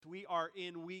are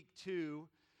in week 2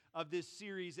 of this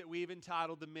series that we've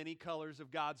entitled The Many Colors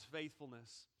of God's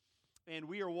Faithfulness. And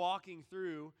we are walking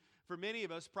through, for many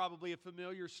of us, probably a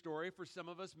familiar story. For some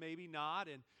of us, maybe not.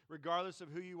 And regardless of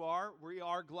who you are, we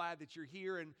are glad that you're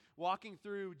here and walking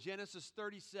through Genesis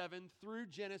 37 through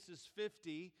Genesis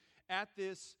 50 at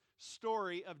this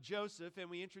story of Joseph. And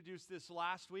we introduced this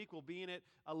last week. We'll be in it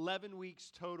 11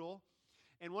 weeks total.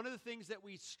 And one of the things that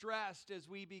we stressed as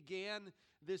we began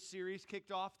this series,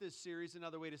 kicked off this series,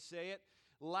 another way to say it,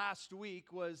 last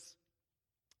week was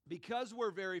because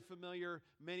we're very familiar,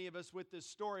 many of us, with this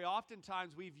story,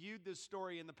 oftentimes we viewed this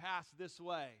story in the past this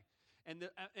way. And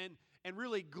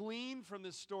really glean from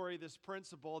this story this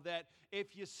principle that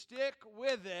if you stick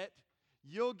with it,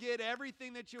 you'll get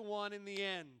everything that you want in the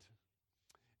end.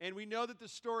 And we know that the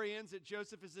story ends that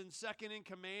Joseph is in second in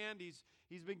command.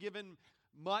 He's been given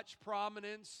much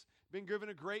prominence, been given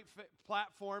a great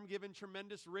platform, given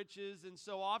tremendous riches. And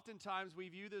so oftentimes we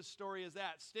view this story as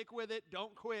that. Stick with it,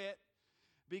 don't quit,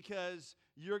 because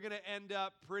you're going to end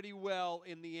up pretty well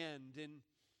in the end.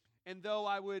 And though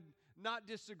I would not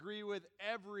disagree with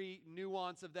every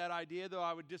nuance of that idea, though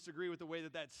I would disagree with the way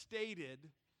that that's stated,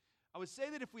 I would say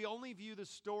that if we only view the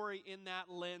story in that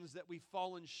lens, that we've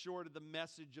fallen short of the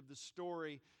message of the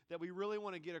story that we really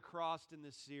want to get across in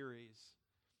this series.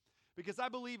 Because I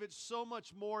believe it's so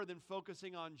much more than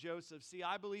focusing on Joseph. See,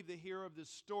 I believe the hero of this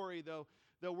story, though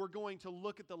we're going to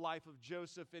look at the life of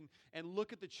Joseph and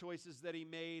look at the choices that he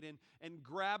made and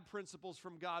grab principles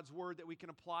from God's Word that we can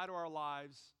apply to our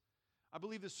lives, I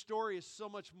believe the story is so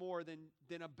much more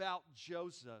than about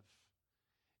Joseph.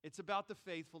 It's about the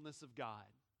faithfulness of God.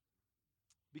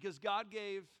 Because God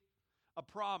gave a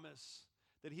promise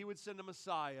that He would send a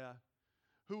Messiah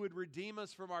who would redeem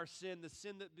us from our sin, the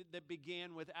sin that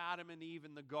began with Adam and Eve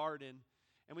in the garden.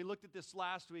 And we looked at this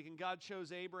last week, and God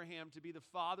chose Abraham to be the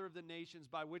father of the nations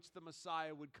by which the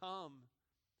Messiah would come.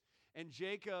 And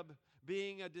Jacob,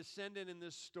 being a descendant in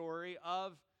this story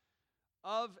of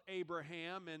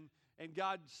Abraham, and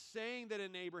God saying that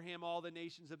in Abraham all the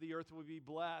nations of the earth will be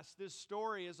blessed. This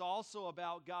story is also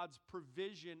about God's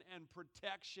provision and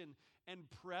protection and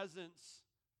presence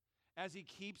as He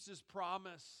keeps His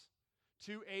promise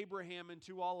to Abraham and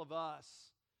to all of us,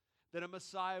 that a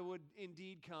Messiah would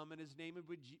indeed come, and His name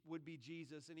would be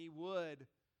Jesus, and He would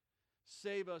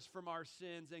save us from our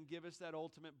sins and give us that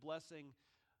ultimate blessing,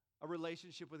 a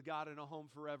relationship with God and a home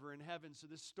forever in heaven. So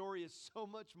this story is so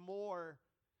much more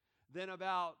than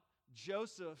about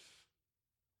Joseph.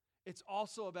 It's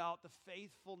also about the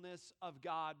faithfulness of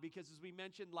God, because as we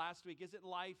mentioned last week, isn't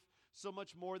life so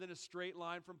much more than a straight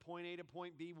line from point A to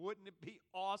point B? Wouldn't it be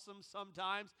awesome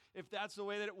sometimes if that's the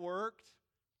way that it worked?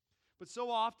 But so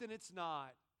often it's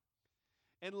not.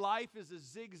 And life is a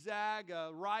zigzag,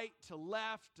 a right to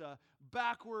left,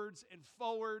 backwards and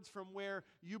forwards from where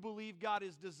you believe God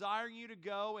is desiring you to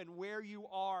go and where you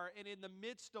are. And in the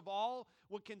midst of all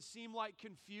what can seem like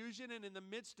confusion, and in the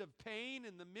midst of pain,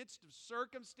 in the midst of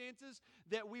circumstances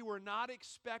that we were not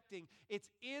expecting,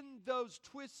 it's in those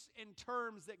twists and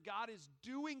turns that God is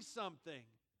doing something.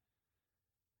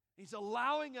 He's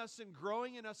allowing us and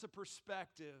growing in us a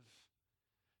perspective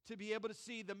to be able to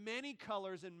see the many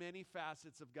colors and many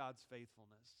facets of God's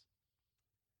faithfulness.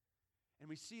 And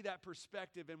we see that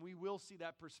perspective, and we will see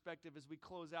that perspective as we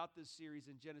close out this series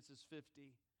in Genesis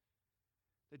 50.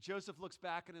 That Joseph looks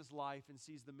back in his life and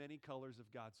sees the many colors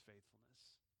of God's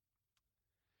faithfulness.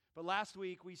 But last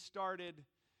week we started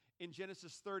in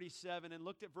Genesis 37 and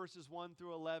looked at verses 1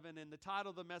 through 11, and the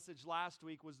title of the message last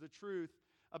week was The Truth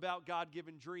About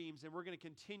God-Given Dreams, and we're going to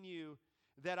continue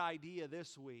that idea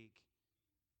this week.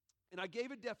 And I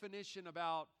gave a definition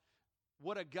about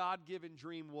what a God-given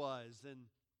dream was.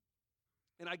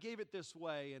 And I gave it this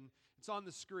way, and it's on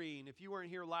the screen. If you weren't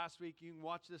here last week, you can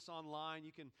watch this online.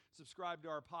 You can subscribe to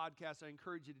our podcast. I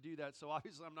encourage you to do that. So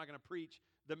obviously I'm not going to preach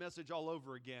the message all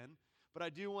over again. But I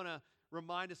do want to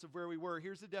remind us of where we were.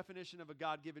 Here's the definition of a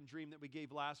God-given dream that we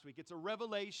gave last week. It's a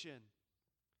revelation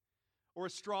or a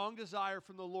strong desire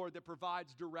from the Lord that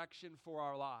provides direction for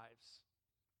our lives.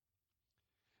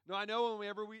 Now, I know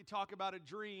whenever we talk about a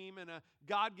dream and a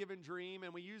God-given dream,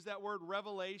 and we use that word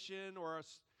revelation,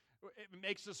 it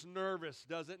makes us nervous,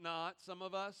 does it not, some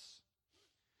of us?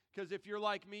 Because if you're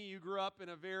like me, you grew up in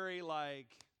a very,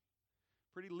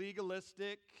 pretty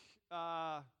legalistic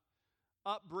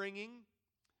upbringing,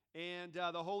 and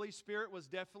the Holy Spirit was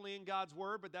definitely in God's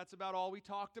Word, but that's about all we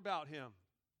talked about Him,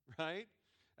 right?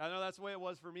 I know that's the way it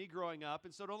was for me growing up,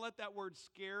 and so don't let that word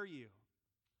scare you.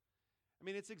 I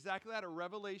mean, it's exactly that, a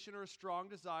revelation or a strong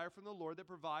desire from the Lord that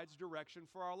provides direction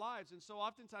for our lives. And so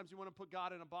oftentimes we want to put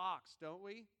God in a box, don't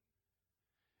we?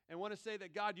 and want to say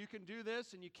that, God, you can do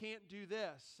this and you can't do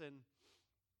this.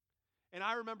 And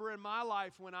I remember in my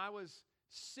life when I was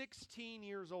 16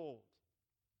 years old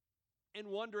and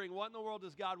wondering, what in the world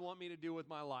does God want me to do with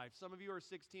my life? Some of you are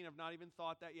 16, have not even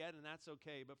thought that yet, and that's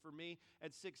okay. But for me,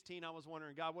 at 16, I was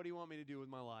wondering, God, what do you want me to do with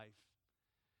my life?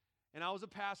 And I was a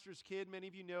pastor's kid. Many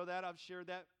of you know that. I've shared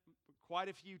that quite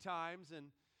a few times,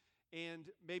 and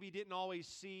maybe didn't always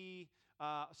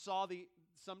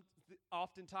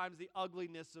oftentimes the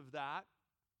ugliness of that.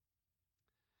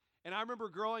 And I remember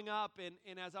growing up,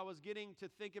 and as I was getting to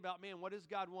think about, man, what does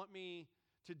God want me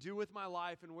to do with my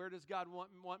life, and where does God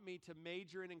want me to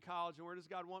major in college, and where does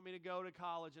God want me to go to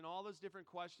college, and all those different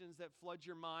questions that flood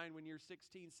your mind when you're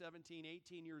 16, 17,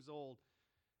 18 years old.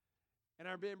 And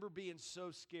I remember being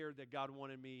so scared that God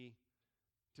wanted me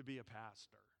to be a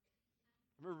pastor.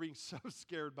 I remember being so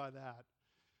scared by that.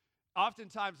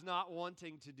 Oftentimes not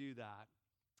wanting to do that.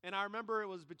 And I remember it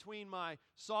was between my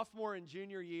sophomore and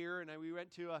junior year, and we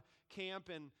went to a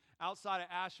camp outside of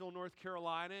Asheville, North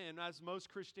Carolina. And as most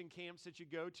Christian camps that you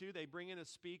go to, they bring in a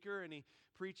speaker and he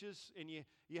preaches, and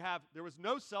there was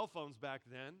no cell phones back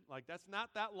then. Like, that's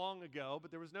not that long ago, but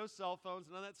there was no cell phones,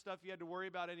 none of that stuff you had to worry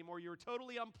about anymore. You were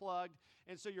totally unplugged.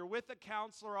 And so you're with a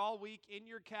counselor all week in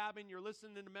your cabin. You're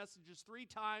listening to messages 3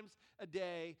 times a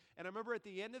day. And I remember at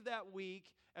the end of that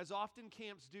week, as often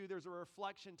camps do, there's a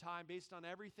reflection time based on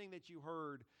everything that you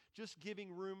heard, just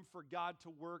giving room for God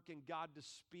to work and God to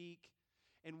speak.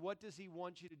 And what does He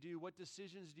want you to do? What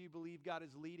decisions do you believe God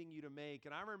is leading you to make?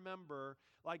 And I remember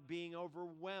being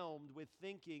overwhelmed with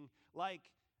thinking,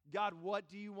 God, what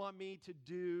do you want me to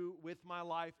do with my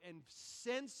life? And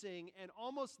sensing, and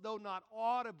almost though not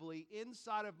audibly,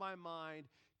 inside of my mind,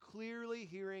 clearly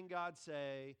hearing God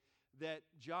say that,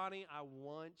 Johnny, I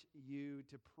want you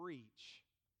to preach.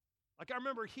 I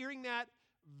remember hearing that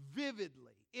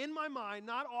vividly in my mind,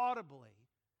 not audibly.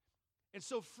 And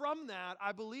so from that,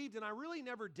 I believed, and I really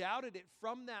never doubted it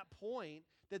from that point,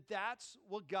 that that's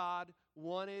what God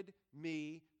wanted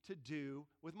me to do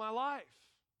with my life.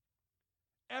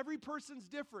 Every person's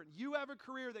different. You have a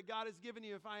career that God has given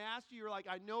you. If I asked you, you're like,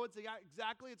 I know it's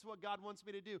what God wants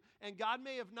me to do. And God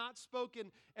may have not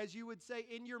spoken, as you would say,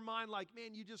 in your mind,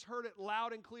 man, you just heard it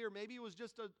loud and clear. Maybe it was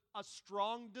just a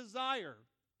strong desire,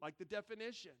 like the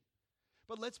definition.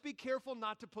 But let's be careful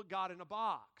not to put God in a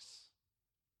box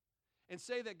and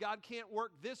say that God can't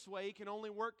work this way, He can only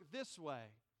work this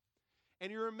way. And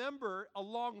you remember,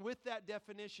 along with that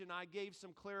definition, I gave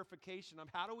some clarification of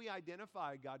how do we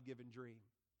identify a God-given dream?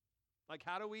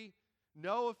 How do we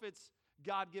know if it's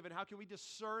God-given? How can we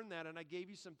discern that? And I gave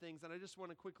you some things, and I just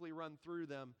want to quickly run through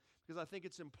them because I think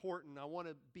it's important. I want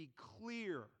to be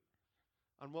clear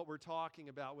on what we're talking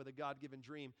about with a God-given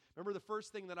dream. Remember the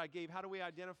first thing that I gave, how do we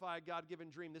identify a God-given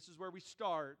dream? This is where we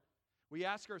start. We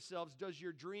ask ourselves, does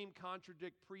your dream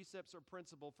contradict precepts or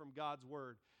principle from God's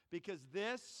Word? Because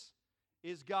this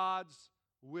is God's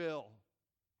will.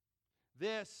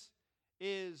 This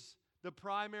is the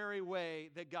primary way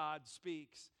that God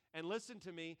speaks. And listen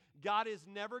to me, God is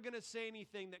never going to say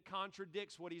anything that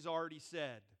contradicts what He's already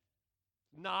said.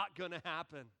 Not going to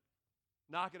happen.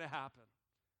 Not going to happen.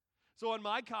 So in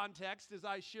my context, as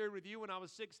I shared with you when I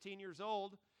was 16 years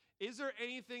old, is there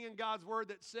anything in God's Word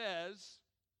that says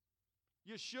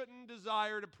you shouldn't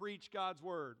desire to preach God's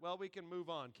Word? Well, we can move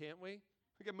on, can't we?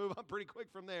 We can move on pretty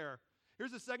quick from there.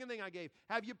 Here's the second thing I gave.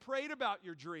 Have you prayed about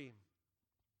your dream?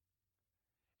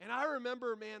 And I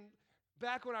remember, man,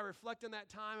 back when I reflect on that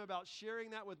time about sharing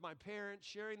that with my parents,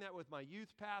 sharing that with my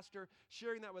youth pastor,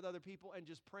 sharing that with other people, and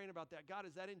just praying about that. God,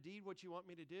 is that indeed what you want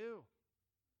me to do?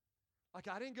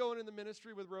 I didn't go into the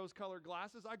ministry with rose-colored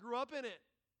glasses. I grew up in it.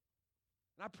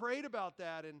 And I prayed about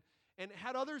that and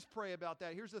had others pray about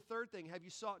that. Here's the third thing. Have you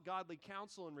sought godly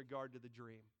counsel in regard to the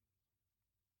dream?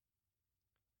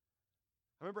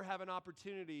 I remember having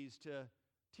opportunities to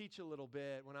teach a little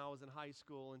bit when I was in high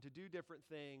school and to do different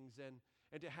things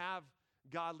and to have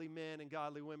godly men and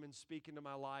godly women speak into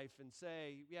my life and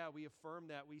say, yeah, we affirm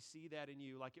that, we see that in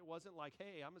you. It wasn't like,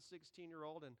 hey, I'm a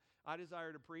 16-year-old and I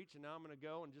desire to preach and now I'm going to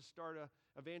go and just start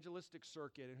a evangelistic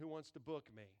circuit and who wants to book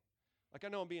me? I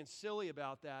know I'm being silly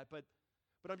about that, but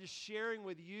I'm just sharing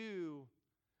with you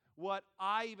what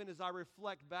I, even as I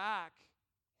reflect back,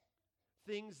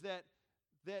 things that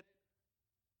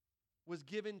was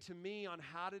given to me on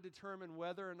how to determine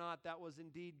whether or not that was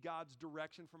indeed God's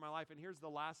direction for my life. And here's the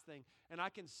last thing, and I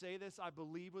can say this, I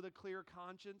believe with a clear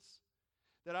conscience,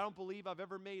 that I don't believe I've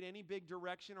ever made any big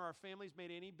direction or our family's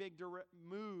made any big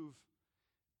move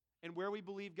and where we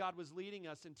believe God was leading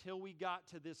us until we got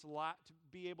to this to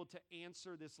be able to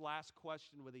answer this last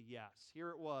question with a yes. Here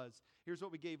it was. Here's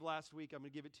what we gave last week. I'm going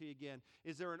to give it to you again.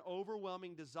 Is there an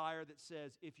overwhelming desire that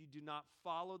says, if you do not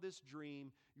follow this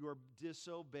dream, you are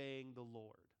disobeying the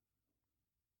Lord?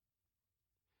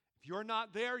 If you're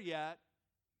not there yet,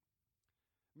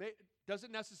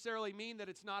 doesn't necessarily mean that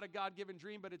it's not a God-given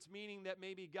dream, but it's meaning that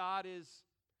maybe God is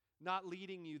not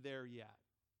leading you there yet.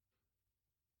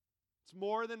 It's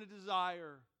more than a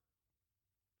desire.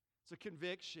 It's a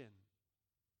conviction.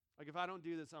 Like, if I don't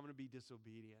do this, I'm going to be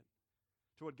disobedient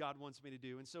to what God wants me to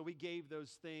do. And so we gave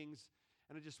those things,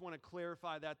 and I just want to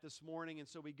clarify that this morning. And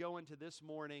so we go into this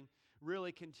morning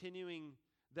really continuing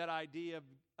that idea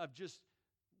of just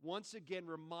once again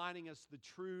reminding us the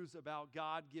truths about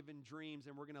God-given dreams.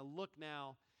 And we're going to look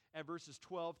now at verses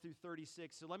 12 through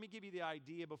 36. So let me give you the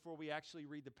idea before we actually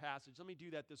read the passage. Let me do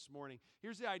that this morning.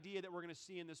 Here's the idea that we're going to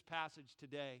see in this passage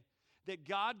today. That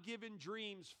God-given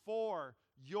dreams for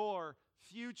your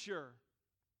future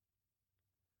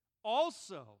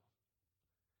also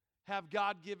have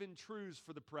God-given truths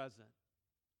for the present.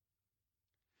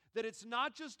 That it's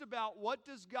not just about what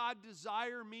does God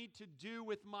desire me to do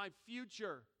with my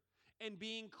future and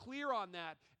being clear on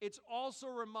that. It's also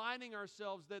reminding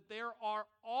ourselves that there are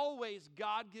always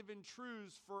God-given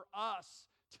truths for us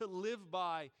to live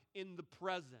by in the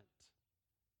present.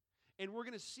 And we're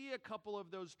going to see a couple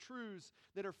of those truths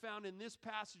that are found in this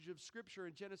passage of Scripture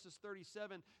in Genesis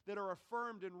 37 that are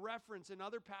affirmed and referenced in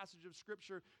other passages of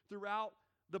Scripture throughout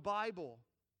the Bible.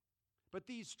 But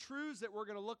these truths that we're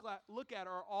going to look at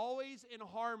are always in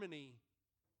harmony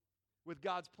with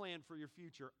God's plan for your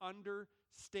future.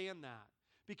 Understand that.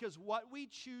 Because what we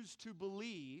choose to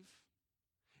believe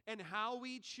and how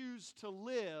we choose to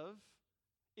live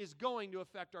is going to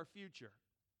affect our future.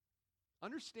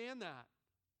 Understand that.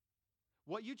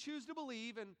 What you choose to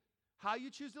believe and how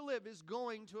you choose to live is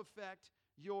going to affect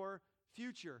your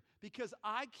future. Because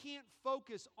I can't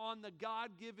focus on the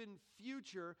God-given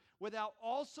future without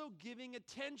also giving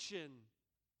attention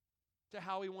to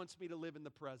how He wants me to live in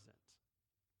the present.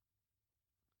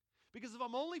 Because if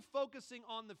I'm only focusing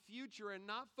on the future and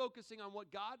not focusing on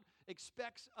what God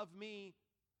expects of me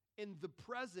in the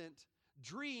present,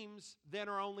 dreams then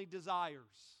are only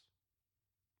desires.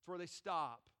 That's where they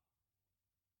stop.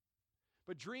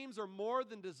 But dreams are more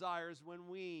than desires when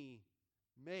we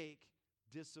make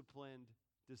disciplined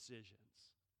decisions.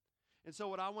 And so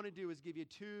what I want to do is give you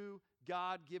two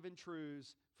God-given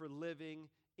truths for living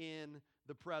in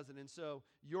the present. And so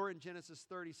you're in Genesis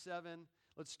 37.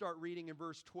 Let's start reading in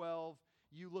verse 12.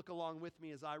 You look along with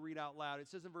me as I read out loud. It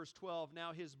says in verse 12,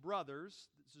 now his brothers,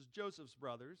 this is Joseph's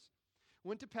brothers,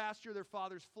 went to pasture their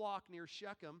father's flock near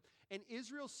Shechem. And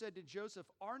Israel said to Joseph,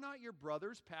 are not your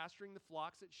brothers pasturing the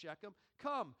flocks at Shechem?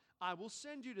 Come, I will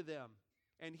send you to them.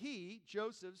 And he,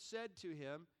 Joseph, said to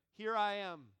him, here I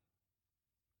am.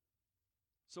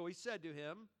 So he said to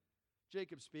him,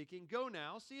 Jacob speaking, go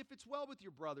now, see if it's well with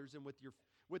your brothers and with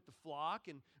the flock,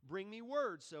 and bring me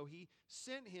word. So he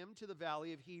sent him to the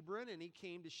valley of Hebron, and he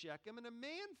came to Shechem, and a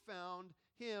man found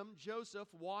him, Joseph,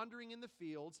 wandering in the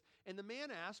fields, and the man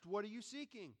asked, what are you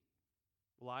seeking?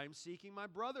 Well, I am seeking my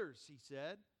brothers, he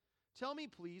said. Tell me,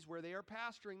 please, where they are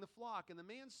pasturing the flock. And the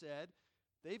man said,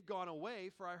 they've gone away,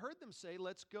 for I heard them say,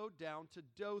 let's go down to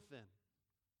Dothan.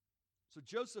 So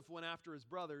Joseph went after his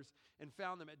brothers and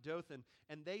found them at Dothan,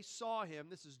 and they saw him,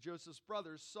 this is Joseph's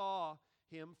brothers, saw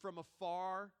him from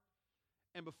afar,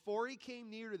 and before he came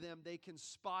near to them, they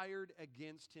conspired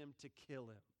against him to kill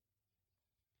him.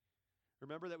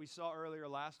 Remember that we saw earlier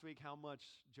last week how much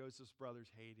Joseph's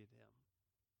brothers hated him.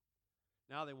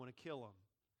 Now they want to kill him.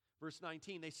 Verse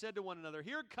 19, they said to one another,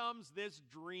 here comes this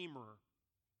dreamer.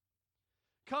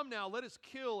 Come now, let us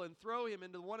kill and throw him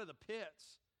into one of the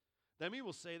pits. Then we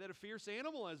will say that a fierce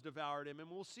animal has devoured him, and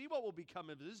we'll see what will become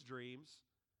of his dreams.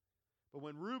 But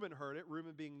when Reuben heard it,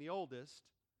 Reuben being the oldest,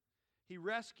 he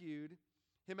rescued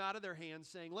him out of their hands,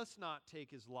 saying, let's not take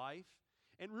his life.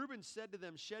 And Reuben said to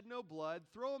them, shed no blood,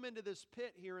 throw him into this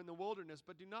pit here in the wilderness,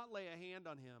 but do not lay a hand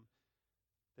on him,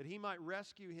 that he might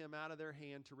rescue him out of their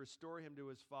hand to restore him to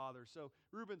his father. So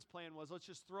Reuben's plan was, let's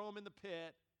just throw him in the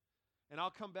pit, and I'll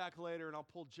come back later and I'll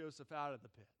pull Joseph out of the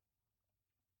pit.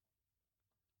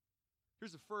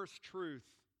 Here's the first truth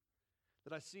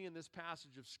that I see in this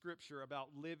passage of Scripture about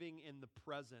living in the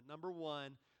present. Number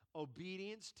one,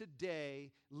 obedience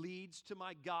today leads to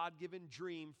my God-given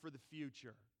dream for the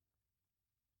future.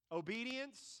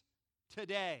 Obedience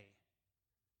today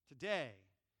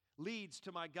leads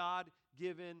to my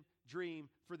God-given dream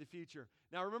for the future.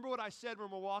 Now remember what I said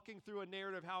when we're walking through a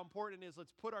narrative, how important it is.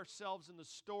 Let's put ourselves in the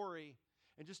story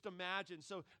And just imagine,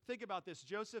 so think about this.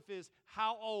 Joseph is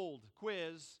how old?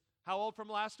 Quiz. How old from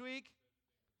last week?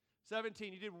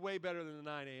 17. You did way better than the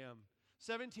 9 a.m.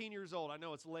 17 years old. I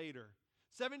know it's later.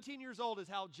 17 years old is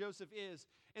how Joseph is.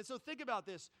 And so think about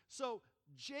this. So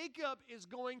Jacob is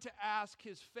going to ask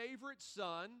his favorite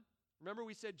son. Remember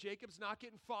we said Jacob's not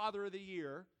getting Father of the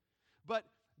Year. But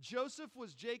Joseph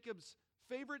was Jacob's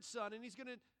favorite son. And he's going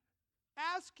to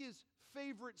ask his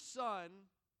favorite son,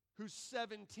 who's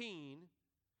 17,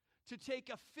 to take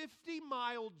a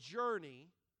 50-mile journey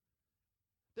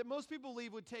that most people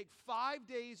believe would take 5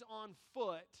 days on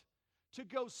foot to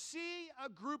go see a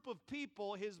group of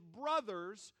people, his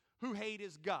brothers, who hate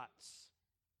his guts.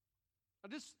 Now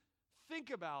just think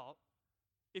about,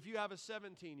 if you have a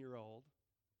 17-year-old,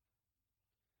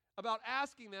 about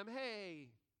asking them, hey,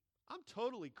 I'm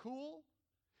totally cool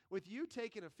with you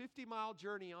taking a 50-mile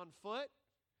journey on foot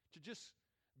to just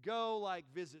go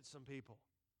visit some people.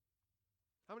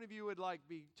 How many of you would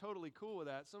be totally cool with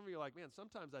that? Some of you are like, man,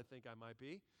 sometimes I think I might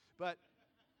be, but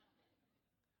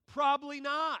probably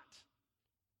not.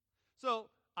 So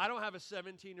I don't have a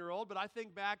 17-year-old, but I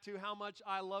think back to how much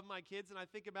I love my kids, and I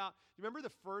think about, you remember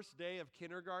the first day of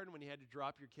kindergarten when you had to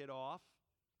drop your kid off?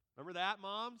 Remember that,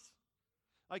 moms?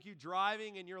 Like you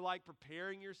driving and you're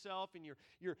preparing yourself, and your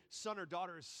son or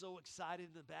daughter is so excited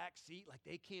in the back seat,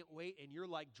 they can't wait, and you're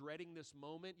dreading this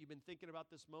moment. You've been thinking about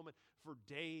this moment for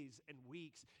days and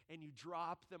weeks, and you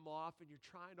drop them off and you're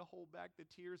trying to hold back the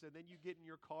tears, and then you get in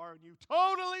your car and you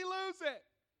totally lose it.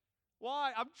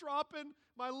 Why? I'm dropping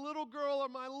my little girl or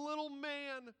my little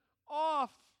man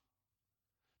off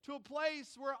to a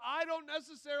place where I don't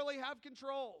necessarily have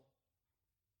control.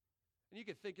 And you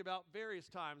could think about various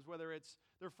times, whether it's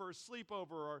their first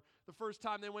sleepover, or the first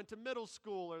time they went to middle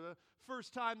school, or the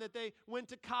first time that they went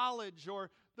to college,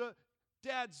 or the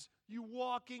dads, you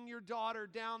walking your daughter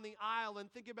down the aisle, and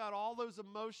think about all those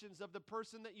emotions of the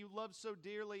person that you love so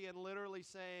dearly and literally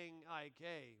saying,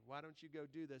 hey, why don't you go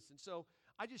do this? And so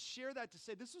I just share that to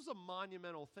say this was a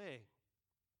monumental thing.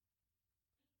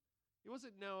 It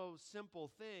wasn't no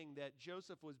simple thing that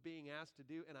Joseph was being asked to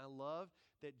do, and I love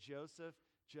that Joseph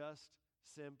just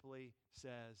simply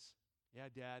says, yeah,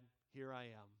 Dad, here I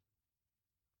am.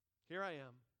 Here I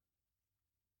am.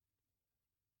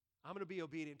 I'm going to be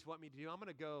obedient to what me to do. I'm going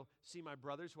to go see my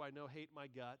brothers who I know hate my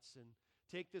guts and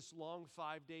take this long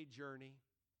 5-day journey.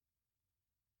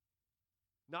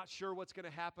 Not sure what's going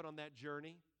to happen on that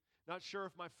journey. Not sure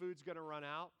if my food's going to run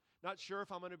out. Not sure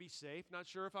if I'm going to be safe. Not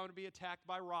sure if I'm going to be attacked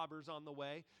by robbers on the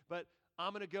way. But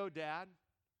I'm going to go, Dad.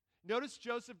 Notice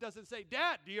Joseph doesn't say,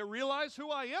 Dad, do you realize who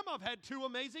I am? I've had 2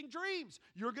 amazing dreams.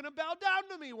 You're going to bow down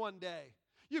to me one day.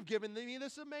 You've given me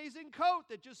this amazing coat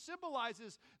that just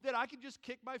symbolizes that I can just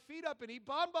kick my feet up and eat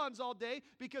bonbons all day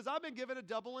because I've been given a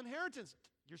double inheritance.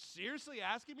 You're seriously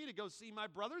asking me to go see my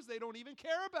brothers? They don't even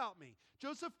care about me.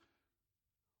 Joseph,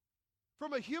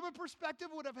 from a human perspective,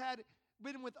 would have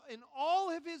been within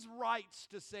all of his rights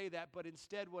to say that, but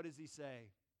instead, what does he say?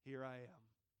 Here I am.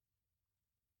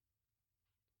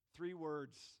 3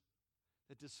 words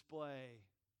that display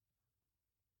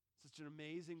such an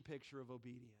amazing picture of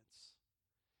obedience.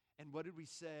 And what did we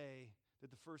say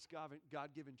that the first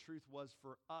God-given truth was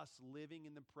for us living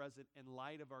in the present in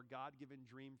light of our God-given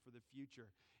dream for the future?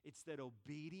 It's that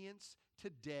obedience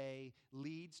today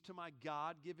leads to my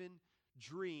God-given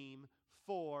dream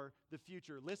for the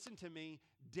future. Listen to me.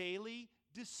 Daily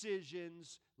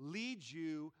decisions lead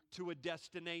you to a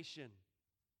destination.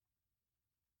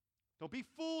 Don't be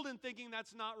fooled in thinking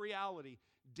that's not reality.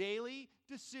 Daily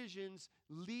decisions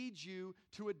lead you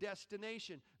to a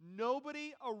destination.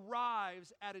 Nobody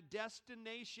arrives at a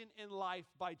destination in life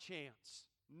by chance.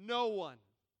 No one.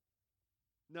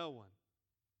 No one.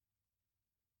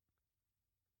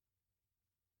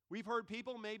 We've heard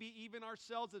people, maybe even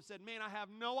ourselves, have said, man, I have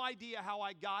no idea how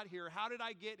I got here. How did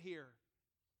I get here?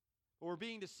 Or we're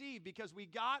being deceived because we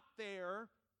got there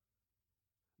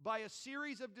by a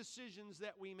series of decisions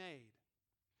that we made.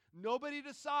 Nobody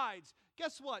decides,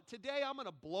 guess what? Today I'm going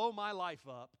to blow my life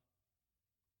up.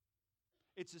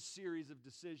 It's a series of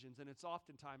decisions, and it's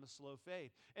oftentimes a slow fade.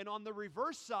 And on the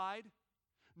reverse side,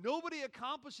 nobody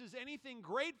accomplishes anything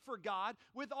great for God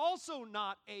with also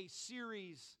not a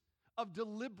series of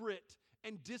deliberate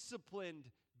and disciplined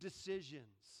decisions.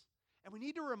 And we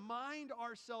need to remind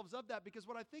ourselves of that, because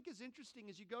what I think is interesting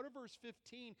is you go to verse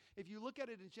 15, if you look at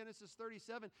it in Genesis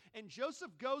 37, and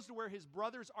Joseph goes to where his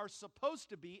brothers are supposed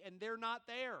to be, and they're not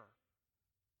there.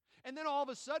 And then all of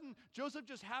a sudden, Joseph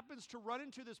just happens to run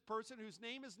into this person whose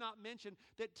name is not mentioned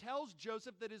that tells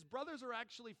Joseph that his brothers are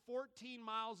actually 14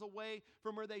 miles away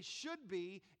from where they should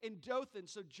be in Dothan.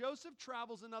 So Joseph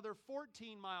travels another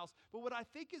 14 miles. But what I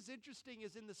think is interesting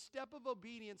is in the step of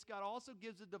obedience, God also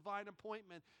gives a divine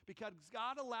appointment because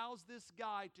God allows this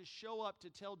guy to show up to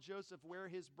tell Joseph where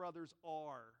his brothers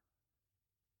are.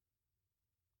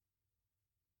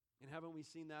 And haven't we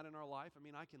seen that in our life? I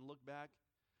mean, I can look back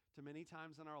to many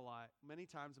times in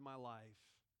my life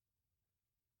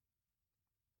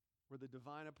where the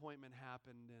divine appointment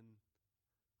happened and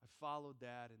I followed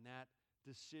that, and that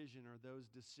decision or those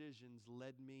decisions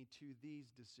led me to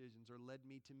these decisions or led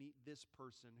me to meet this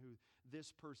person who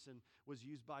this person was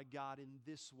used by God in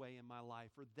this way in my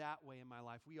life or that way in my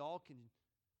life. We all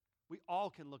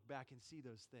can look back and see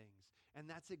those things. And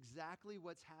that's exactly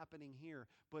what's happening here.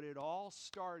 But it all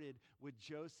started with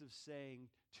Joseph saying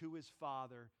to his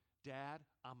father, Dad,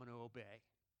 I'm going to obey.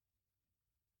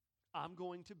 I'm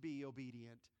going to be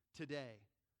obedient today.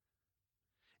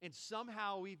 And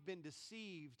somehow we've been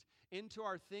deceived into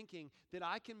our thinking that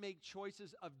I can make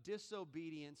choices of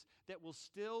disobedience that will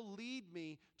still lead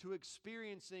me to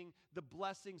experiencing the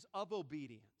blessings of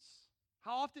obedience.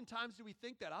 How oftentimes do we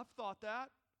think that? I've thought that.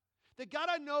 That God,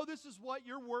 I know this is what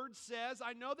your word says.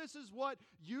 I know this is what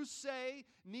you say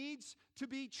needs to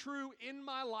be true in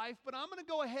my life, but I'm going to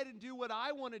go ahead and do what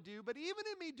I want to do. But even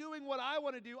in me doing what I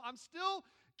want to do, I'm still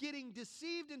getting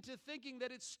deceived into thinking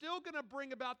that it's still going to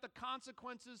bring about the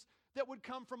consequences that would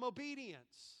come from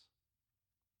obedience.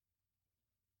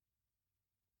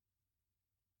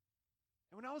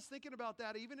 And when I was thinking about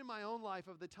that, even in my own life,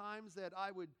 of the times that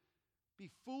I would be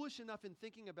foolish enough in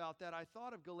thinking about that, I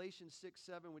thought of Galatians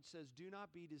 6:7, which says, do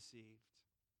not be deceived.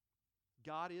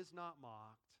 God is not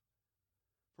mocked.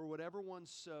 For whatever one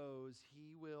sows,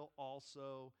 he will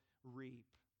also reap.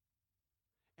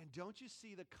 And don't you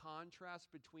see the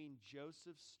contrast between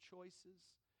Joseph's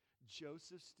choices,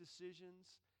 Joseph's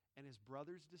decisions, and his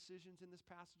brother's decisions in this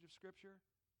passage of Scripture?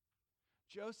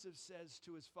 Joseph says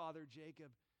to his father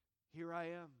Jacob, here I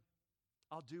am.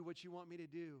 I'll do what you want me to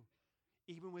do,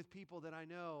 even with people that I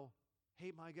know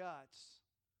hate my guts.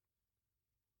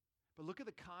 But look at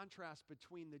the contrast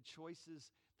between the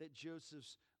choices that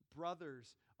Joseph's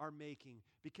brothers are making,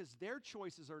 because their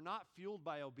choices are not fueled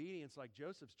by obedience like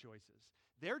Joseph's choices.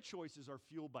 Their choices are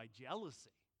fueled by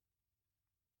jealousy.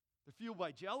 They're fueled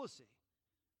by jealousy.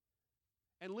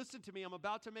 And listen to me, I'm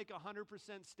about to make a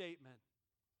 100% statement.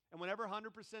 And whenever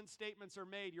 100% statements are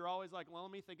made, you're always like, well,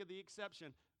 let me think of the exception.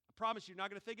 I promise you're not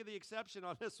going to think of the exception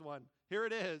on this one. Here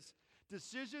it is.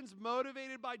 Decisions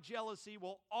motivated by jealousy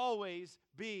will always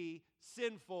be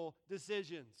sinful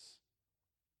decisions.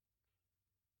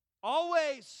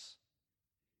 Always.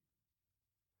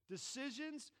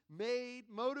 Decisions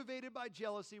motivated by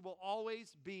jealousy will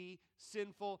always be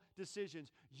sinful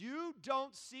decisions. You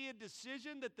don't see a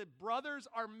decision that the brothers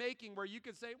are making where you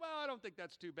could say, well, I don't think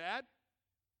that's too bad.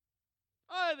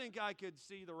 I think I could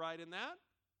see the right in that.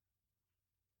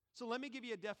 So let me give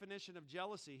you a definition of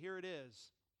jealousy. Here it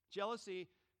is. Jealousy,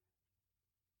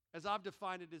 as I've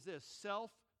defined it, is this: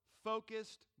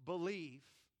 self-focused belief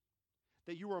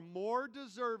that you are more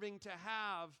deserving to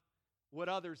have what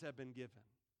others have been given.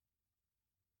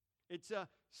 It's a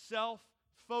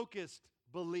self-focused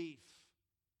belief.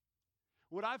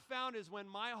 What I've found is when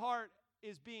my heart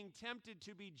is being tempted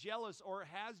to be jealous or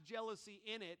has jealousy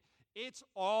in it, it's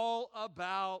all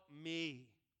about me.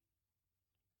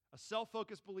 A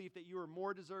self-focused belief that you are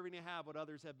more deserving to have what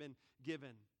others have been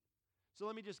given. So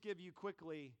let me just give you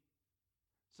quickly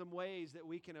some ways that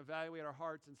we can evaluate our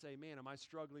hearts and say, man, am I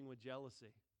struggling with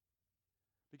jealousy?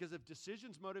 Because if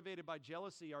decisions motivated by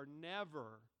jealousy are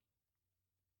never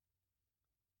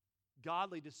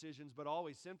godly decisions, but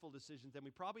always sinful decisions, then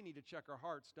we probably need to check our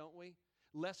hearts, don't we?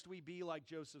 Lest we be like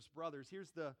Joseph's brothers.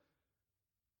 Here's the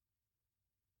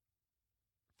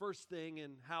first thing,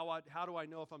 and how do I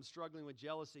know if I'm struggling with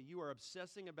jealousy? You are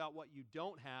obsessing about what you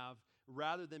don't have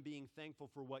rather than being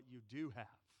thankful for what you do have.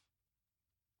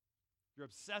 You're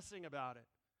obsessing about it,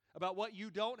 about what you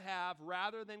don't have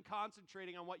rather than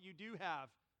concentrating on what you do have.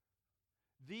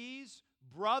 These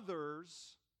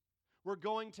brothers were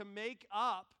going to make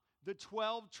up the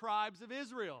 12 tribes of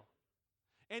Israel.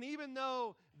 And even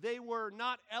though they were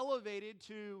not elevated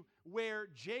to where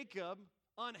Jacob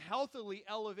unhealthily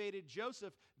elevated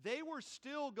Joseph, they were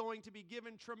still going to be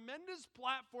given tremendous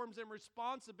platforms and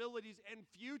responsibilities and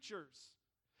futures.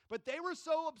 But they were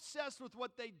so obsessed with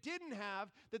what they didn't have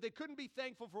that they couldn't be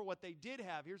thankful for what they did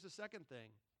have. Here's the second thing.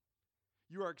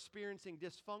 You are experiencing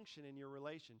dysfunction in your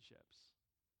relationships.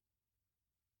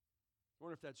 I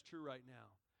wonder if that's true right now.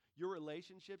 Your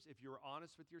relationships, if you're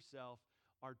honest with yourself,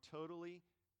 are totally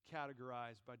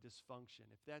categorized by dysfunction.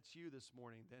 If that's you this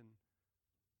morning, then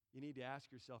you need to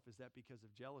ask yourself, is that because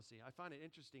of jealousy? I find it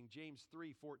interesting. James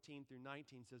 3:14 through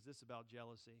 19 says this about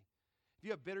jealousy. If you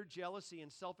have bitter jealousy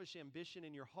and selfish ambition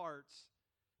in your hearts,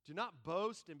 do not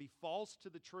boast and be false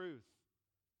to the truth.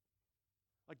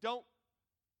 Like, don't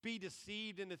be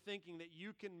deceived into thinking that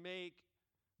you can make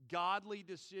godly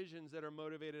decisions that are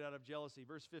motivated out of jealousy.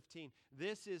 Verse 15,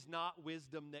 this is not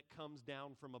wisdom that comes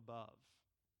down from above.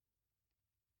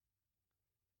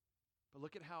 But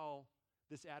look at how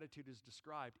this attitude is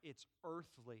described. It's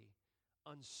earthly,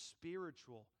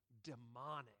 unspiritual,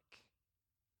 demonic.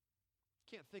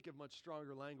 Can't think of much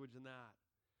stronger language than that.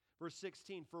 Verse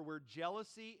 16, for where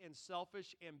jealousy and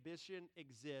selfish ambition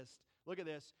exist, look at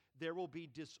this, there will be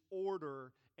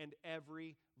disorder and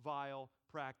every vile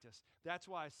practice. That's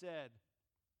why I said,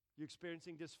 you're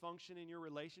experiencing dysfunction in your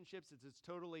relationships? Is it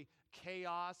totally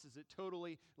chaos? Is it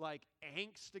totally like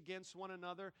angst against one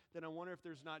another? Then I wonder if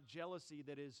there's not jealousy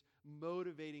that is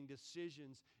motivating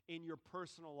decisions in your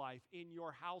personal life, in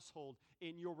your household,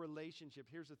 in your relationship.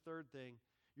 Here's the third thing.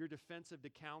 You're defensive to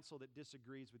counsel that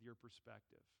disagrees with your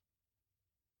perspective.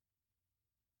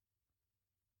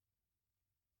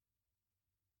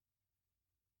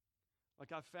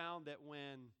 Like, I've found that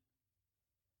when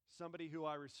somebody who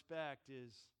I respect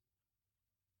is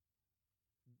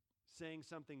saying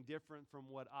something different from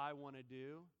what I want to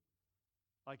do,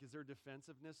 like, is there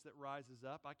defensiveness that rises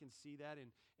up? I can see that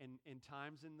in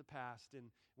times in the past,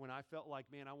 and when I felt like,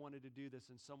 man, I wanted to do this,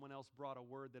 and someone else brought a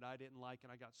word that I didn't like,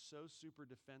 and I got so super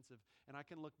defensive, and I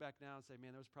can look back now and say,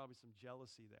 man, there was probably some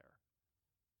jealousy there.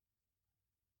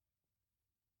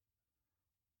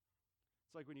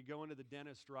 It's like when you go into the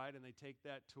dentist, right, and they take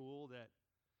that tool that,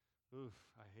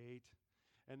 I hate,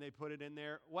 and they put it in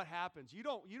there. What happens? You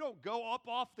don't go up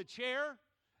off the chair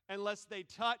unless they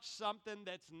touch something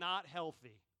that's not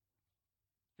healthy.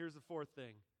 Here's the fourth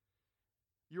thing.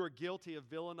 You are guilty of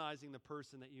villainizing the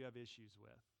person that you have issues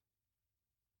with.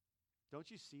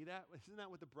 Don't you see that? Isn't that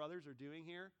what the brothers are doing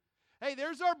here? Hey,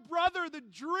 there's our brother, the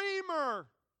dreamer.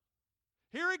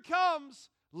 Here he comes.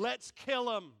 Let's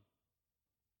kill him.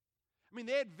 I mean,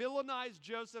 they had villainized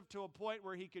Joseph to a point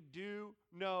where he could do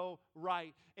no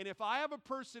right. And if I have a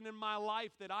person in my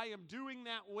life that I am doing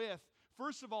that with,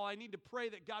 first of all, I need to pray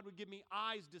that God would give me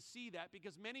eyes to see that,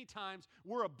 because many times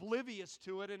we're oblivious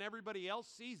to it and everybody else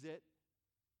sees it.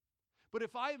 But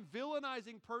if I am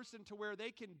villainizing person to where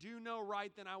they can do no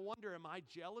right, then I wonder, am I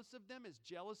jealous of them? Is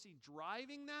jealousy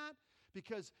driving that?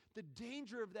 Because the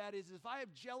danger of that is if I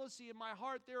have jealousy in my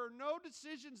heart, there are no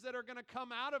decisions that are going to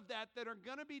come out of that are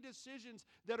going to be decisions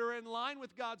that are in line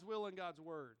with God's will and God's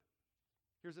word.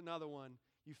 Here's another one.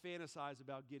 You fantasize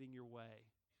about getting your way.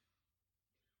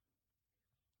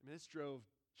 I mean, this drove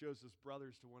Joseph's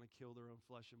brothers to want to kill their own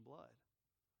flesh and blood.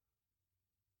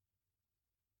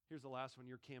 Here's the last one.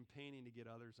 You're campaigning to get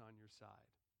others on your side.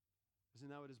 Isn't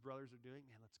that what his brothers are doing?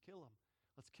 Man, let's kill him.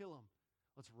 Let's kill him.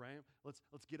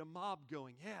 Let's get a mob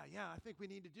going. Yeah, I think we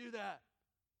need to do that.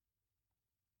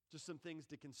 Just some things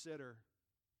to consider.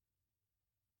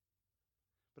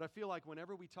 But I feel like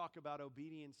whenever we talk about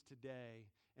obedience today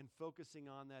and focusing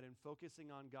on that and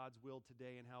focusing on God's will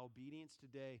today and how obedience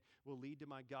today will lead to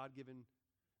my God-given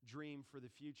dream for the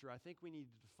future, I think we need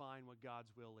to define what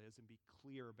God's will is and be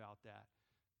clear about that.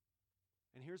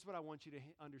 And here's what I want you to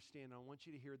understand. I want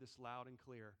you to hear this loud and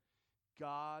clear.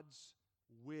 God's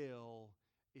will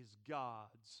is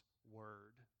God's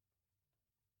word.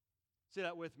 Say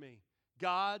that with me.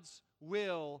 God's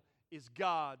will is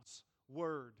God's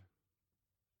word.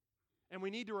 And we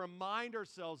need to remind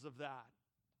ourselves of that.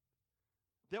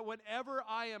 That whenever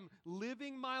I am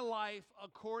living my life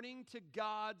according to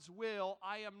God's will,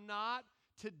 I am not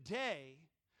today.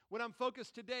 When I'm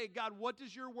focused today, God, what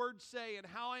does your word say and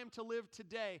how I am to live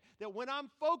today? That when I'm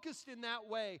focused in that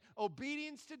way,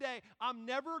 obedience today, I'm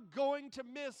never going to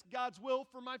miss God's will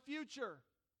for my future.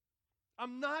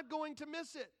 I'm not going to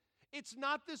miss it. It's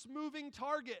not this moving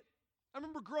target. I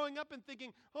remember growing up and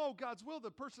thinking, oh, God's will, the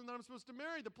person that I'm supposed to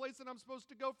marry, the place that I'm supposed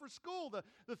to go for school,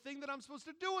 the thing that I'm supposed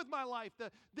to do with my life,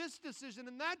 this decision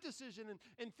and that decision,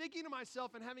 and thinking to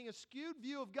myself and having a skewed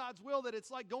view of God's will that it's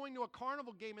like going to a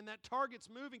carnival game and that target's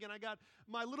moving and I got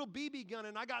my little BB gun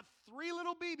and I got 3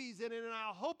 little BBs in it and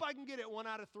I hope I can get it 1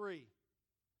 out of 3.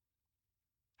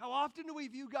 How often do we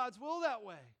view God's will that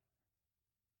way?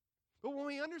 But when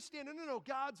we understand, no,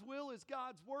 God's will is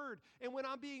God's word. And when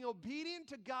I'm being obedient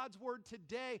to God's word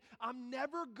today, I'm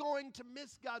never going to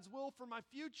miss God's will for my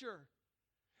future.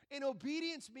 And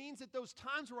obedience means that those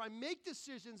times where I make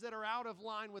decisions that are out of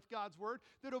line with God's word,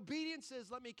 that obedience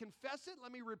says, let me confess it,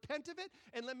 let me repent of it,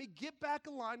 and let me get back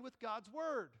aligned with God's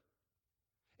word.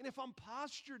 And if I'm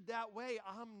postured that way,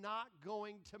 I'm not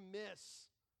going to miss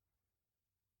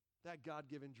that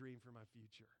God-given dream for my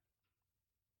future.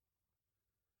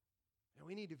 And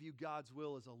we need to view God's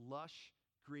will as a lush,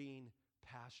 green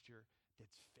pasture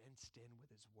that's fenced in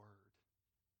with His word.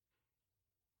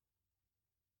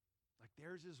 Like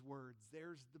there's His words,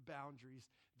 there's the boundaries,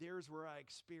 there's where I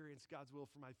experience God's will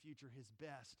for my future, His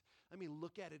best. Let me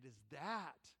look at it as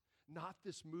that, not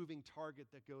this moving target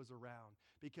that goes around.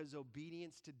 Because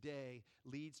obedience today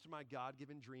leads to my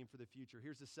God-given dream for the future.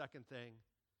 Here's the second thing.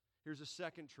 Here's a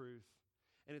second truth.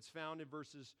 And it's found in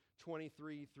verses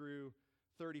 23 through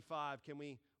 35. Can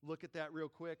we look at that real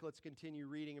quick? Let's continue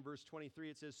reading in verse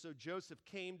 23. It says, so Joseph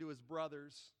came to his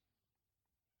brothers.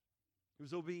 He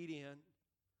was obedient.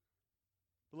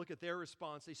 But look at their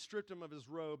response. They stripped him of his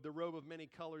robe, the robe of many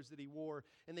colors that he wore,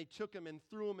 and they took him and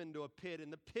threw him into a pit.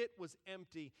 And the pit was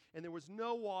empty, and there was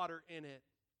no water in it.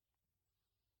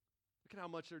 Look at how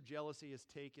much their jealousy has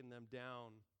taken them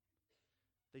down.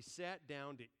 They sat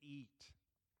down to eat.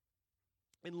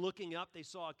 And looking up, they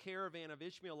saw a caravan of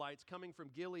Ishmaelites coming from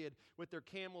Gilead with their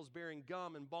camels bearing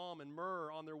gum and balm and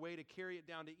myrrh on their way to carry it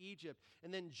down to Egypt.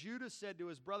 And then Judah said to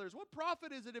his brothers, what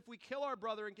profit is it if we kill our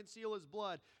brother and conceal his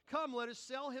blood? Come, let us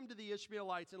sell him to the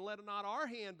Ishmaelites, and let not our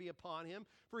hand be upon him,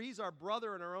 for he's our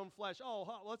brother in our own flesh.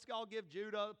 Oh, let's all give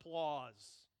Judah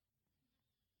applause.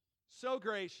 So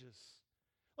gracious.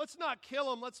 Let's not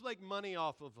kill him. Let's make money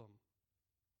off of him.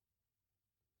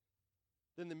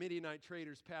 Then the Midianite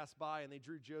traders passed by, and they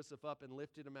drew Joseph up and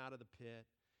lifted him out of the pit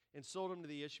and sold him to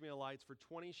the Ishmaelites for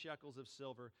 20 shekels of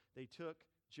silver. They took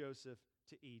Joseph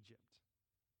to Egypt.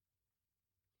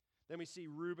 Then we see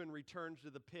Reuben returns to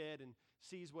the pit and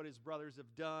sees what his brothers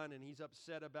have done, and he's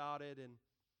upset about it. And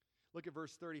look at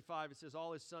verse 35. It says,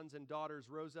 all his sons and daughters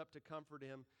rose up to comfort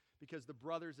him because the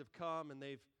brothers have come and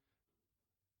they've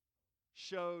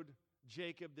showed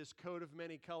Jacob this coat of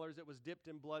many colors that was dipped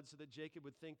in blood so that Jacob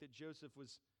would think that Joseph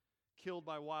was killed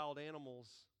by wild animals.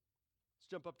 Let's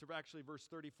jump up to actually verse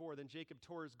 34. Then Jacob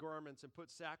tore his garments and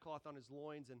put sackcloth on his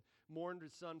loins and mourned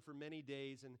his son for many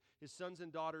days. And his sons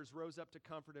and daughters rose up to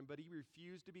comfort him, but he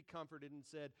refused to be comforted and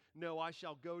said, no, I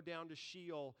shall go down to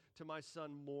Sheol to my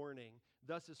son mourning.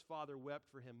 Thus his father wept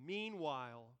for him.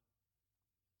 Meanwhile,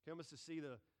 you almost to see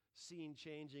the scene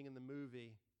changing in the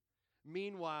movie.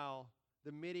 Meanwhile,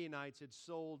 the Midianites had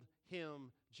sold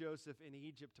him, Joseph, in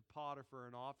Egypt to Potiphar,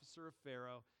 an officer of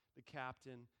Pharaoh, the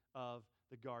captain of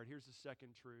the guard. Here's the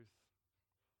second truth.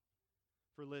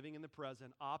 For living in the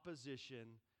present,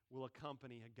 opposition will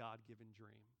accompany a God-given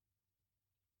dream.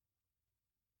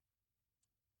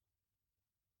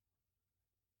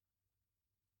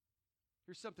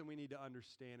 Here's something we need to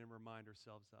understand and remind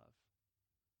ourselves of.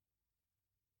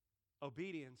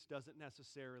 Obedience doesn't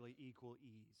necessarily equal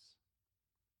ease.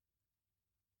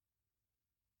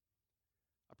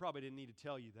 I probably didn't need to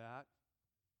tell you that.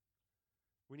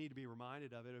 We need to be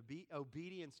reminded of it.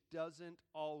 Obedience doesn't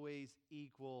always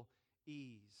equal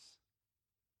ease.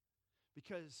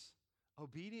 Because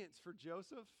obedience for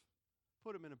Joseph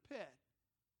put him in a pit.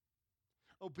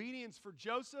 Obedience for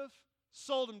Joseph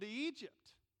sold him to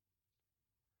Egypt.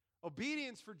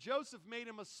 Obedience for Joseph made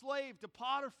him a slave to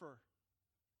Potiphar.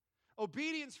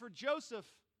 Obedience for Joseph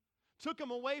took him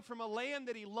away from a land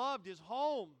that he loved, his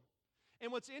home.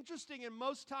 And what's interesting, and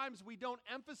most times we don't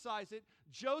emphasize it,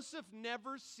 Joseph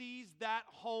never sees that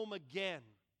home again.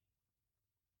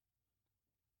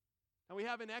 And we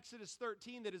have in Exodus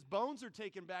 13 that his bones are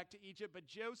taken back to Egypt, but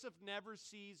Joseph never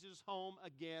sees his home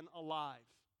again alive.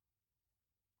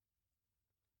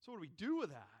 So what do we do with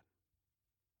that?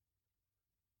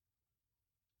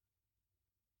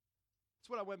 That's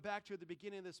what I went back to at the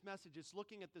beginning of this message. It's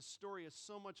looking at this story as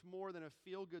so much more than a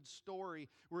feel-good story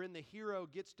wherein the hero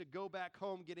gets to go back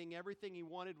home getting everything he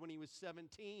wanted when he was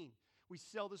 17. We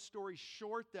sell the story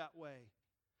short that way.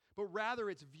 But rather,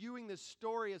 it's viewing this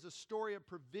story as a story of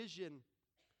provision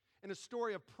and a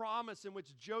story of promise in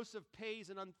which Joseph pays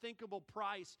an unthinkable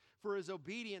price for his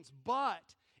obedience.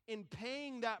 But in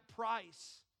paying that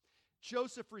price,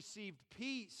 Joseph received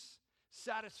peace,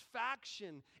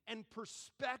 satisfaction, and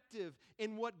perspective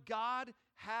in what God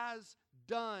had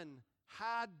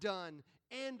done,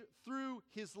 and through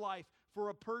his life for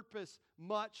a purpose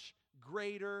much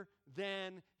greater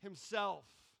than himself.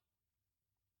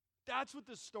 That's what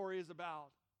this story is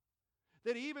about.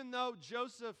 That even though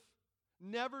Joseph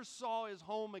never saw his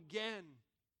home again,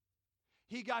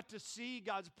 He got to see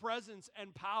God's presence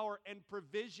and power and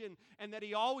provision, and that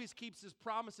He always keeps His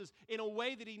promises in a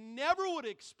way that he never would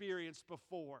have experienced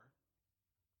before.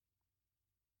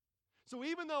 So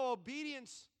even though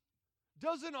obedience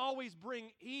doesn't always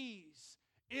bring ease,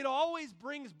 it always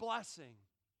brings blessing.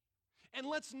 And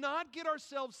let's not get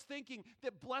ourselves thinking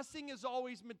that blessing is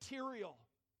always material.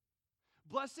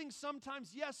 Blessing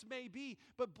sometimes, yes, may be,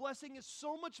 but blessing is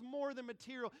so much more than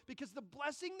material, because the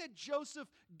blessing that Joseph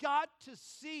got to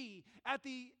see at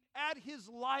his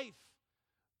life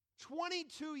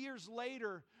 22 years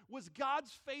later was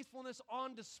God's faithfulness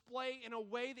on display in a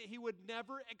way that he would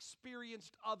never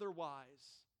experienced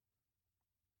otherwise.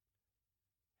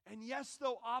 And yes,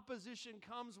 though opposition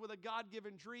comes with a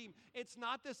God-given dream, it's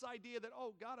not this idea that,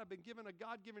 oh, God, I've been given a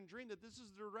God-given dream, that this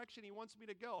is the direction He wants me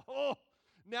to go. Oh,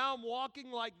 now I'm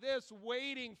walking like this,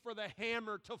 waiting for the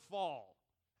hammer to fall.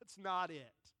 That's not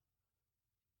it.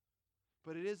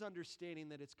 But it is understanding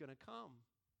that it's going to come.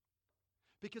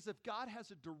 Because if God has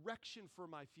a direction for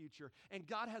my future, and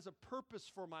God has a purpose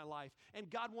for my life, and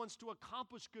God wants to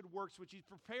accomplish good works, which He's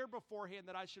prepared beforehand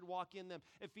that I should walk in them,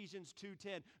 Ephesians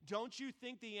 2:10, don't you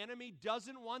think the enemy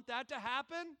doesn't want that to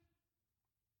happen?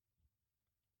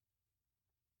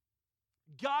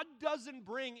 God doesn't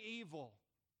bring evil,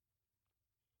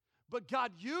 but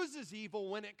God uses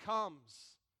evil when it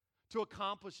comes to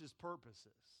accomplish His purposes.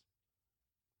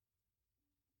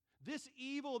 This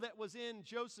evil that was in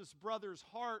Joseph's brother's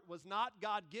heart was not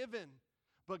God-given,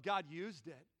 but God used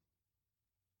it.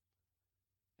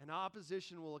 And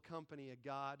opposition will accompany a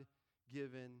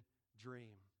God-given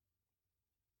dream.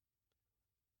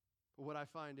 But what I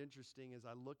find interesting is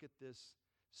I look at this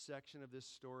section of this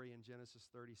story in Genesis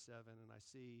 37, and I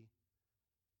see,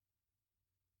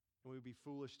 and we would be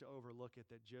foolish to overlook it,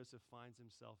 that Joseph finds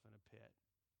himself in a pit.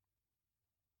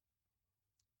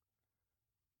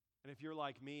 And if you're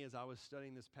like me, as I was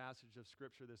studying this passage of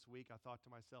Scripture this week, I thought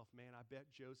to myself, man, I bet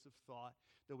Joseph thought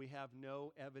that we have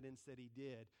no evidence that he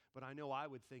did, but I know I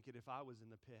would think it if I was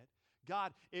in the pit.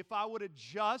 God, if I would have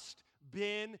just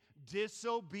been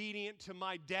disobedient to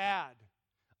my dad,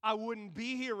 I wouldn't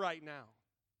be here right now.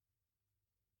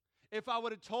 If I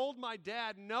would have told my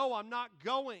dad, no, I'm not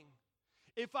going.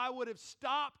 If I would have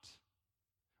stopped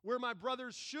where my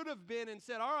brothers should have been and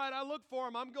said, all right, I look for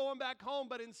him, I'm going back home.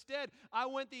 But instead, I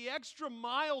went the extra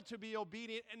mile to be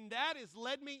obedient, and that has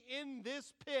led me in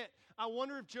this pit. I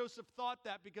wonder if Joseph thought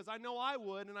that, because I know I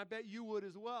would, and I bet you would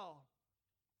as well.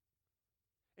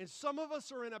 And some of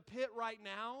us are in a pit right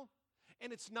now,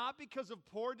 and it's not because of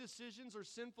poor decisions or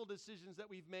sinful decisions that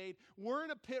we've made. We're in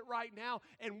a pit right now,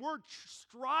 and we're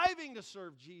striving to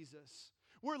serve Jesus.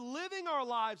 We're living our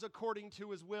lives according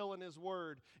to His will and His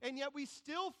word, and yet we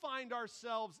still find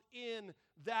ourselves in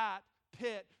that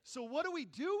pit. So what do we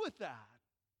do with that?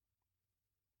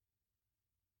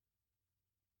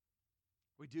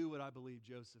 We do what I believe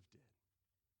Joseph did.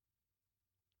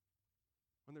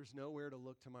 When there's nowhere to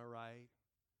look to my right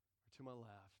or to my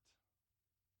left,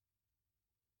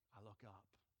 I look up.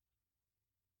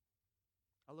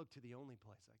 I look to the only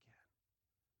place I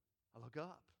can. I look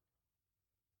up.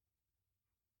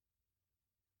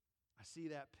 I see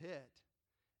that pit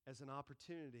as an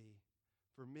opportunity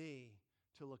for me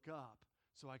to look up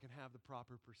so I can have the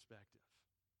proper perspective.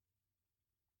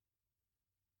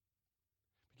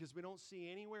 Because we don't see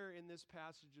anywhere in this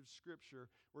passage of Scripture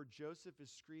where Joseph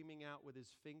is screaming out with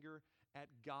his finger at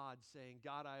God saying,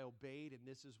 God, I obeyed and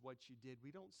this is what you did. We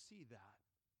don't see that.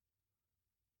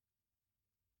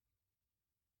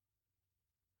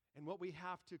 And what we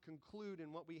have to conclude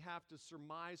and what we have to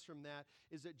surmise from that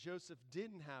is that Joseph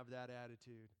didn't have that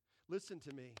attitude. Listen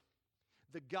to me.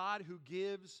 The God who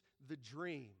gives the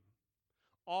dream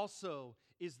also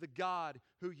is the God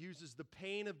who uses the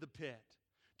pain of the pit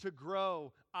to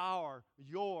grow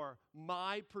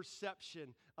my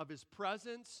perception of His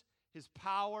presence, His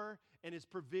power, and His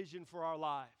provision for our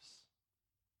lives.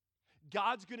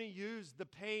 God's going to use the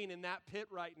pain in that pit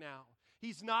right now.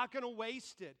 He's not going to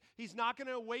waste it. He's not going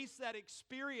to waste that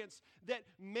experience that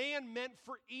man meant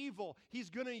for evil. He's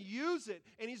going to use it,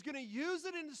 and He's going to use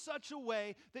it in such a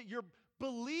way that your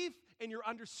belief and your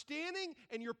understanding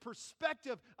and your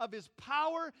perspective of His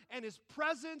power and His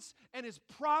presence and His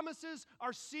promises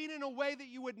are seen in a way that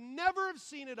you would never have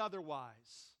seen it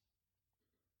otherwise.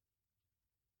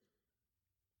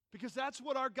 Because that's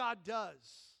what our God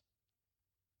does.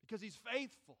 Because He's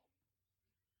faithful.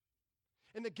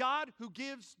 And the God who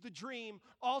gives the dream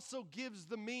also gives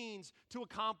the means to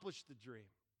accomplish the dream.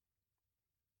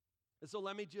 And so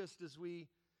let me just, as we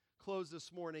close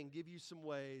this morning, give you some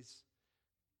ways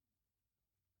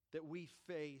that we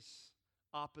face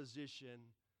opposition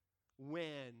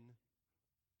when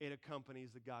it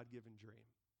accompanies the God-given dream.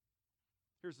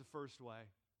 Here's the first way.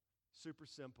 Super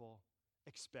simple.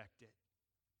 Expect it.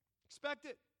 Expect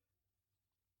it.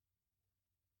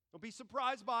 Don't be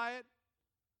surprised by it.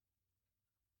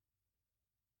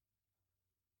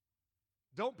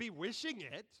 Don't be wishing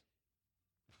it,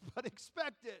 but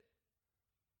expect it.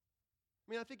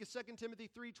 I mean, I think of 2 Timothy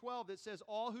 3:12 that says,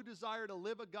 all who desire to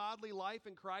live a godly life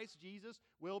in Christ Jesus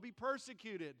will be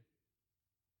persecuted.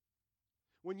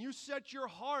 When you set your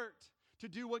heart to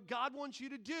do what God wants you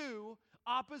to do,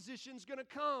 opposition's going to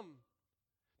come.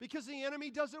 Because the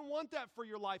enemy doesn't want that for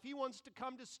your life. He wants to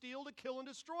come to steal, to kill, and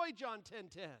destroy, John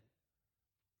 10:10.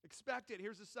 Expect it.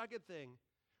 Here's the second thing.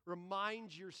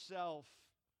 Remind yourself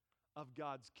of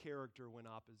God's character when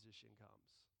opposition comes.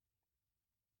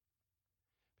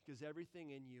 Because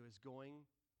everything in you is going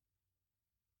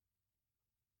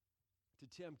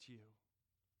to tempt you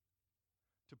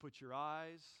to put your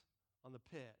eyes on the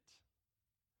pit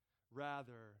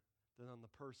rather than on the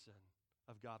person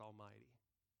of God Almighty.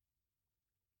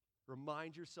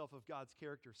 Remind yourself of God's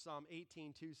character. Psalm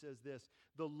 18:2 says this,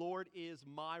 the Lord is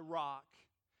my rock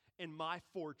and my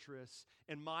fortress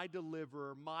and my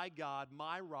deliverer, my God,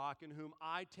 my rock, in whom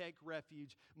I take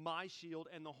refuge, my shield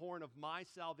and the horn of my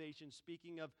salvation.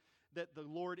 Speaking of that the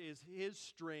Lord is his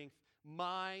strength,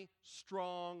 my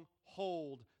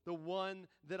stronghold, the one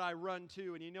that I run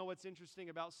to. And you know what's interesting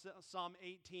about Psalm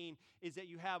 18 is that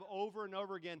you have over and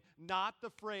over again not the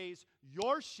phrase,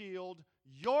 your shield,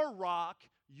 your rock,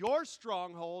 your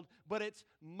stronghold, but it's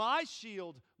my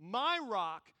shield, my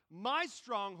rock, my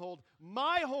stronghold,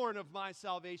 my horn of my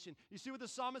salvation. You see what the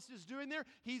psalmist is doing there?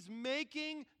 He's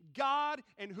making God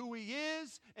and who he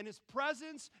is and his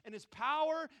presence and his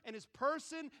power and his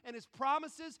person and his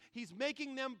promises, he's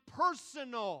making them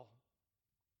personal.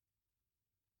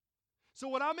 So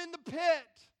when I'm in the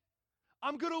pit,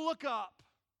 I'm going to look up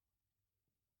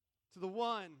to the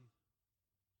one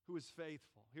who is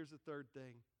faithful. Here's the third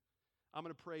thing. I'm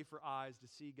going to pray for eyes to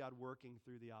see God working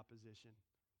through the opposition.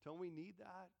 Don't we need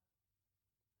that?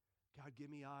 God, give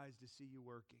me eyes to see you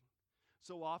working.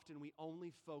 So often we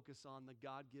only focus on the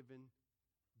God-given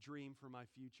dream for my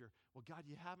future. Well, God,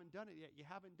 you haven't done it yet. You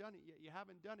haven't done it yet. You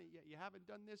haven't done it yet. You haven't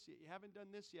done this yet. You haven't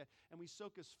done this yet. And we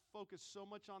focus so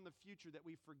much on the future that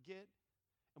we forget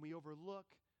and we overlook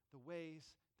the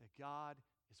ways that God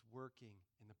is working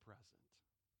in the present.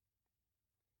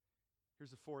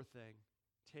 Here's the fourth thing.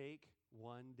 Take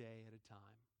one day at a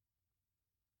time.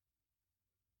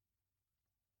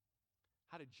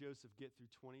 How did Joseph get through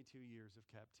 22 years of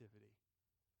captivity?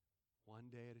 One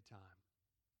day at a time.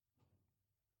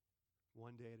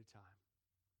 One day at a time.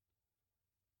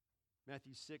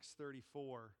 Matthew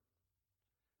 6:34.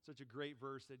 Such a great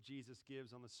verse that Jesus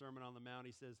gives on the Sermon on the Mount.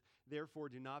 He says, therefore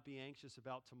do not be anxious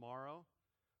about tomorrow,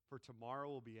 for tomorrow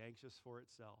will be anxious for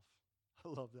itself. I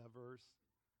love that verse.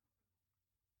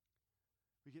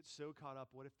 We get so caught up,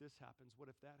 what if this happens? What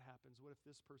if that happens? What if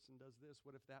this person does this?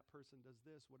 What if that person does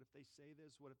this? What if they say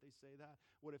this? What if they say that?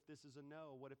 What if this is a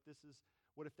no? What if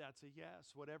that's a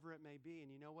yes? Whatever it may be. And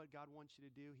you know what God wants you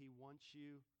to do? He wants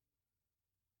you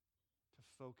to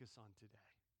focus on today.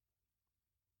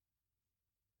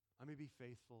 Let me be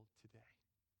faithful today.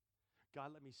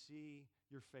 God, let me see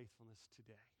your faithfulness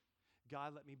today.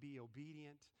 God, let me be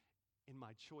obedient in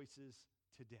my choices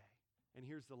today. And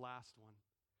here's the last one.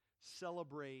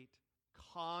 Celebrate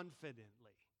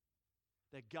confidently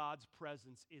that God's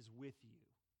presence is with you.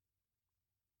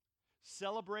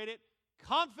 Celebrate it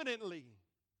confidently.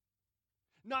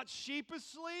 Not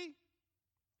sheepishly,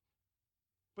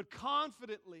 but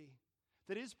confidently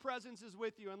that his presence is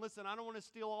with you. And listen, I don't want to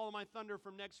steal all of my thunder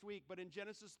from next week, but in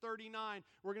Genesis 39,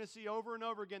 we're going to see over and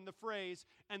over again the phrase,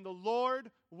 and the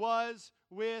Lord was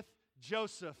with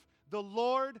Joseph. The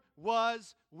Lord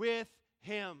was with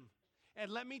him. And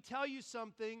let me tell you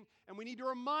something, and we need to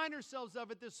remind ourselves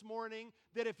of it this morning,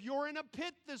 that if you're in a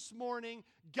pit this morning,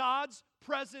 God's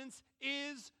presence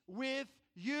is with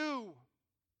you.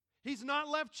 He's not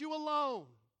left you alone.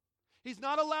 He's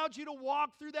not allowed you to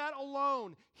walk through that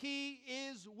alone. He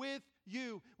is with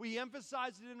you. We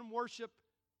emphasized it in worship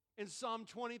in Psalm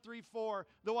 23:4.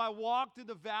 Though I walk through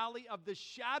the valley of the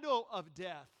shadow of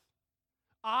death,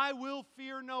 I will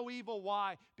fear no evil.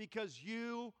 Why? Because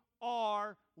you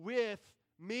are with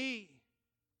me.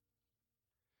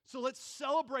 So let's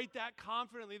celebrate that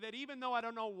confidently, that even though I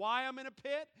don't know why I'm in a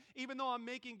pit, even though I'm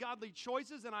making godly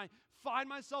choices and I find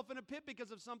myself in a pit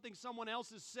because of something someone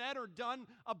else has said or done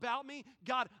about me,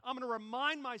 God, I'm going to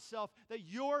remind myself that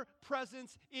your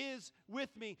presence is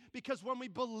with me. Because when we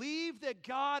believe that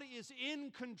God is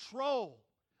in control,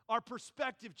 our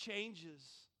perspective changes.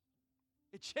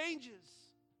 It changes.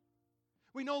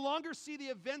 We no longer see the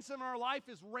events in our life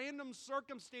as random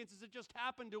circumstances that just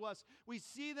happen to us. We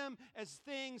see them as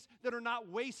things that are not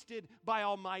wasted by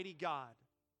Almighty God.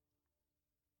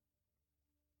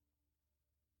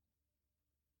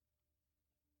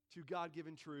 Two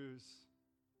God-given truths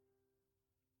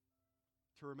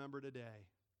to remember today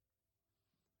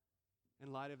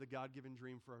in light of the God-given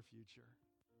dream for our future.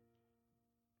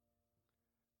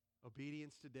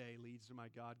 Obedience today leads to my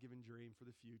God-given dream for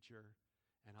the future,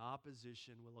 and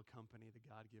opposition will accompany the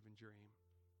God-given dream.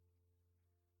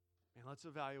 And let's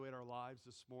evaluate our lives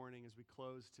this morning as we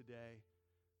close today.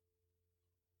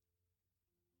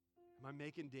 Am I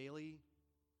making daily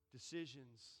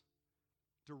decisions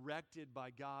directed by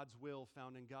God's will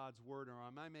found in God's word, or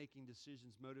am I making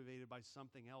decisions motivated by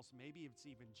something else? Maybe it's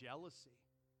even jealousy.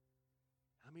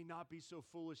 I may not be so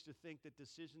foolish to think that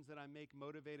decisions that I make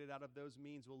motivated out of those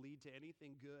means will lead to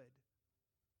anything good.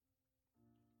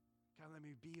 God, let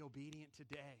me be obedient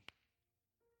today.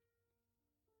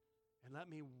 And let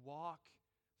me walk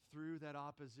through that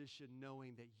opposition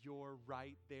knowing that you're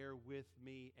right there with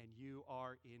me and you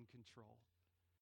are in control.